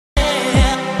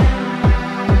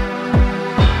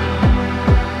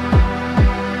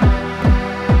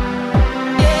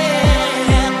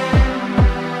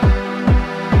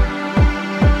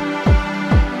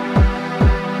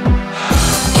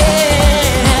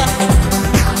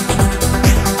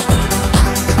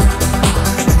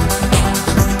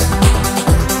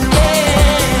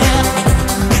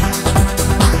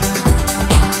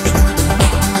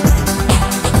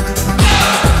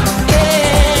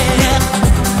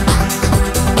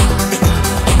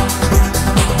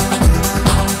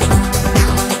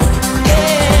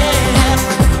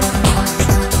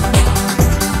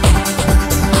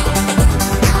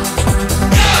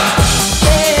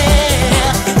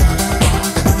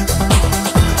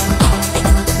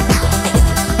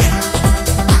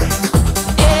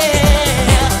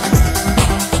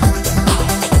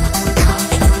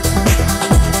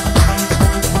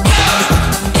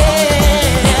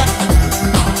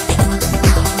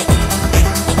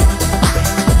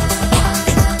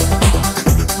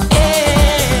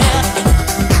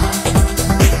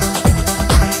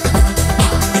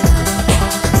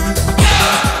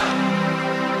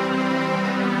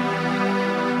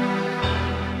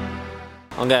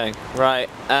I'm going. Right,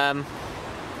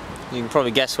 you can probably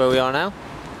guess where we are now.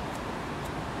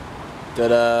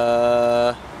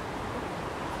 Ta-da!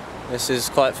 This is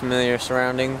quite familiar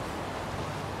surrounding.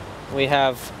 We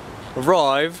have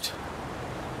arrived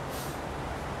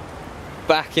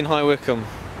back in High Wycombe.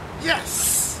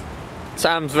 Yes!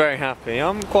 Sam's very happy.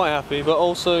 I'm quite happy, but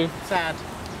also Sad.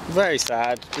 very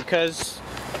sad because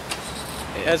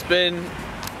it has been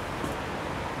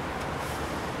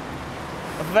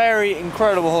a very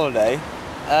incredible holiday.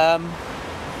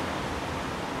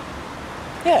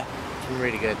 Yeah, It's been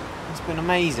really good. it's been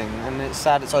amazing, and it's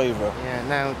sad it's over. Yeah,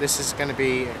 now this is going to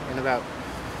be in about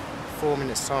 4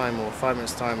 minutes time or 5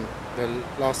 minutes time, the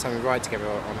last time we ride together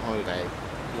on holiday.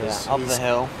 Yeah, up the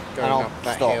hill, Going and I'll up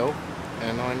that stop. hill,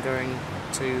 and I'm going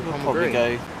to We'll Homer probably Green.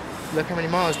 go. Look how many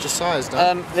miles Josiah's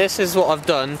done. This is what I've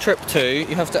done. Trip 2,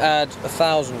 you have to add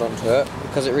 1,000 onto it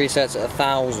because it resets at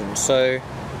 1,000. So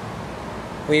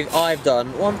I've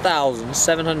done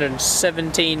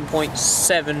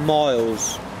 1,717.7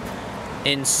 miles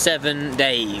in 7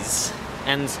 days,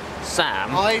 and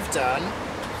Sam I've done,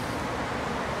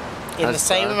 in the has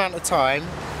same done- amount of time,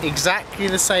 exactly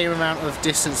the same amount of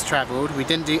distance travelled. We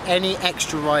didn't do any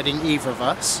extra riding, either of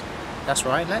us. That's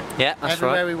right, isn't it? Yeah, that's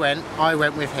Everywhere right. we went, I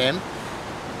went with him.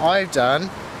 I've done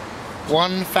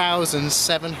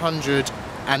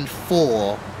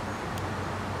 1,704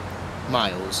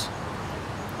 miles.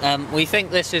 We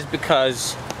think this is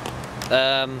because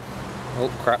oh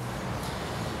crap,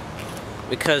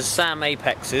 because Sam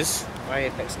apexes, I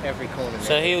apex every corner.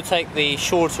 so nearly. he'll take the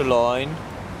shorter line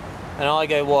and I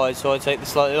go wide, so I take the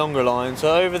slightly longer line.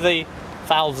 So over the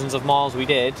thousands of miles we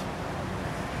did,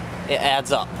 it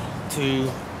adds up to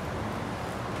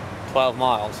 12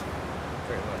 miles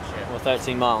Pretty much, yeah. or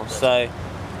 13 miles. So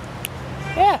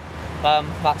yeah,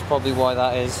 that's probably why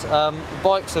that is. The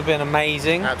bikes have been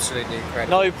amazing. Absolutely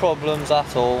incredible. No problems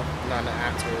at all. None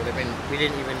at all. We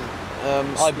didn't even.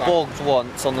 I bogged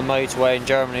once on the motorway in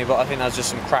Germany, but I think that's just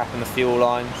some crap in the fuel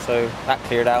line, so that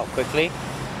cleared out quickly.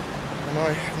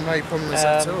 No problems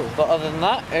at all. But other than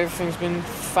that, everything's been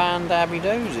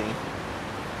fan-dabby-dozy.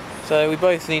 So we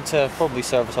both need to probably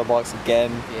service our bikes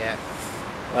again. Yeah.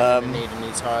 We're Um, gonna need a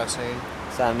new tyre soon.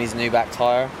 Sam needs a new back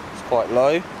tyre. It's quite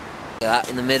low. That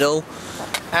in the middle.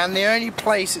 And the only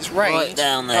place it's rained, Right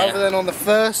down there. other than on the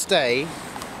first day,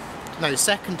 no,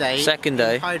 second day, in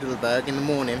Heidelberg in the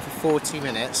morning for 40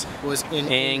 minutes, was in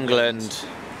England.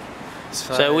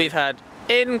 So, We've had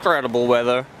incredible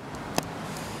weather.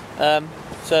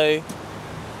 So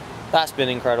that's been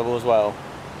incredible as well.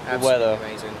 The absolutely weather,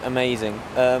 amazing. amazing.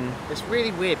 It's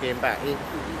really weird being back.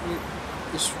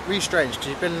 It's really strange because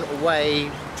you've been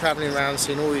away, travelling around,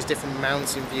 seeing all these different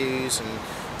mountain views and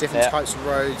different types of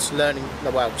roads,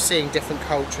 seeing different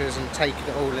cultures and taking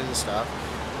it all in and stuff.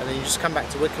 And then you just come back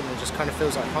to Wycombe and it just kind of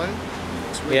feels like home.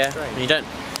 It's really strange. You don't.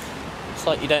 It's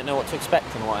like you don't know what to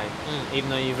expect in a way, even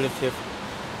though you've lived here.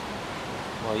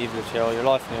 Well, you've lived here all your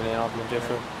life nearly, and I've lived here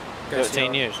for Go see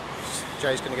 13 years.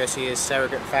 Joe's going to go see his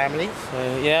surrogate family.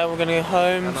 So yeah, we're gonna go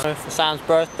home for Sam's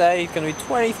birthday. He's gonna be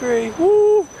 23.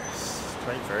 Woo!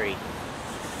 23.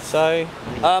 So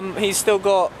he's still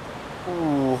got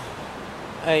 4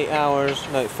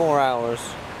 hours.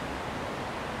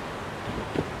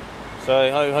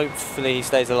 So hopefully he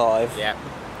stays alive. Yeah.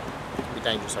 It'd be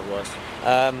dangerous otherwise.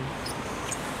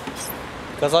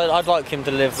 Because I'd like him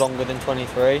to live longer than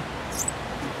 23.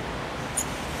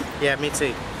 Yeah, me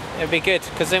too. It'd be good,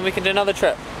 because then we can do another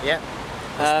trip. Yeah.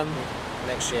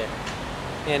 Next year.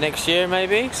 Yeah, next year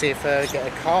maybe. See if get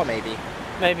a car maybe.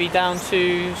 Maybe down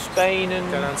to Spain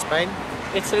and Go down to Spain.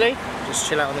 Italy. Just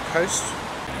chill out on the coast.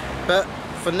 But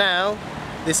for now,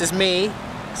 this is me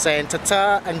saying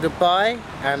ta-ta and goodbye,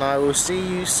 and I will see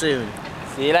you soon.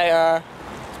 See you later.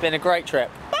 It's been a great trip.